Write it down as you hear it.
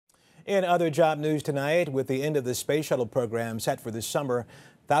In other job news tonight, with the end of the space shuttle program set for this summer,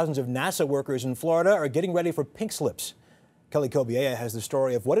 thousands of NASA workers in Florida are getting ready for pink slips. Kelly Cobiella has the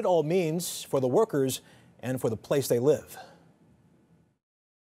story of what it all means for the workers and for the place they live.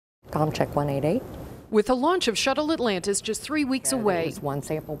 Check 188. With the launch of Shuttle Atlantis just 3 weeks away, One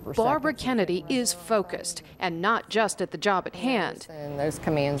sample per Barbara second. Kennedy is focused, and not just at the job at hand. And those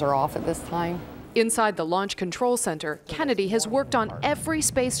commands are off at this time. Inside the Launch Control Center, Kennedy has worked on every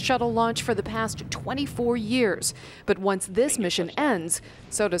space shuttle launch for the past 24 years. But once this mission ends,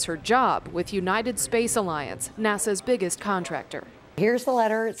 so does her job with United Space Alliance, NASA's biggest contractor. Here's the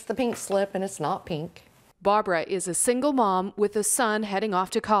letter. It's the pink slip, and it's not pink. Barbara is a single mom with a son heading off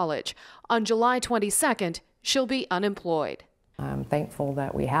to college. On July 22nd, she'll be unemployed. I'm thankful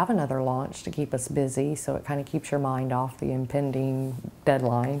that we have another launch to keep us busy, so it kind of keeps your mind off the impending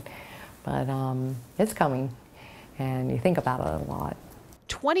deadline. But it's coming, and you think about it a lot.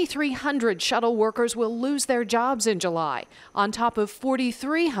 2,300 shuttle workers will lose their jobs in July, on top of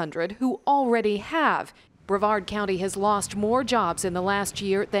 4,300 who already have. Brevard County has lost more jobs in the last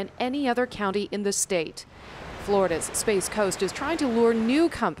year than any other county in the state. Florida's Space Coast is trying to lure new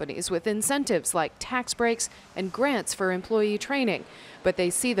companies with incentives like tax breaks and grants for employee training. But they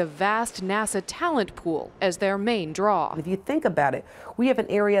see the vast NASA talent pool as their main draw. If you think about it, we have an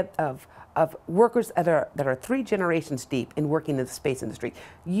area of workers that are 3 generations deep in working in the space industry.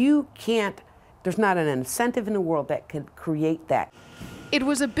 There's not an incentive in the world that can create that. It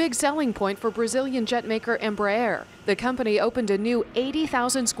was a big selling point for Brazilian jet maker Embraer. The company opened a new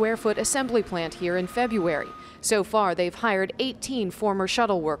 80,000 square foot assembly plant here in February. So far, they've hired 18 former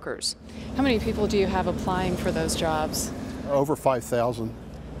shuttle workers. How many people do you have applying for those jobs? Over 5,000.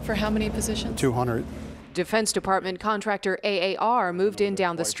 For how many positions? 200. Defense Department contractor AAR moved in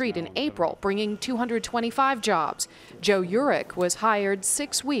down the street in April, bringing 225 jobs. Joe Urich was hired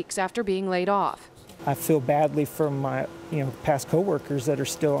 6 weeks after being laid off. I feel badly for my past coworkers that are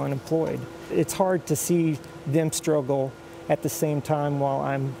still unemployed. It's hard to see them struggle at the same time while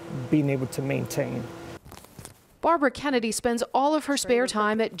I'm being able to maintain. Barbara Kennedy spends all of her spare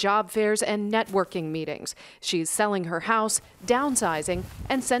time at job fairs and networking meetings. She's selling her house, downsizing,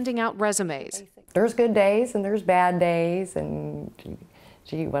 and sending out resumes. There's good days and there's bad days, and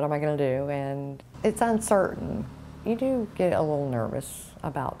gee, what am I going to do? And it's uncertain. You do get a little nervous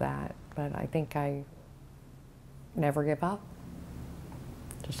about that, but I think I never give up.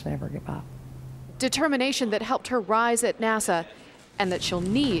 Just never give up. Determination that helped her rise at NASA, and that she'll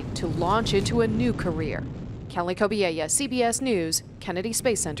need to launch into a new career. Kelly Cobiella, CBS News, Kennedy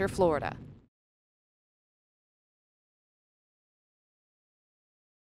Space Center, Florida.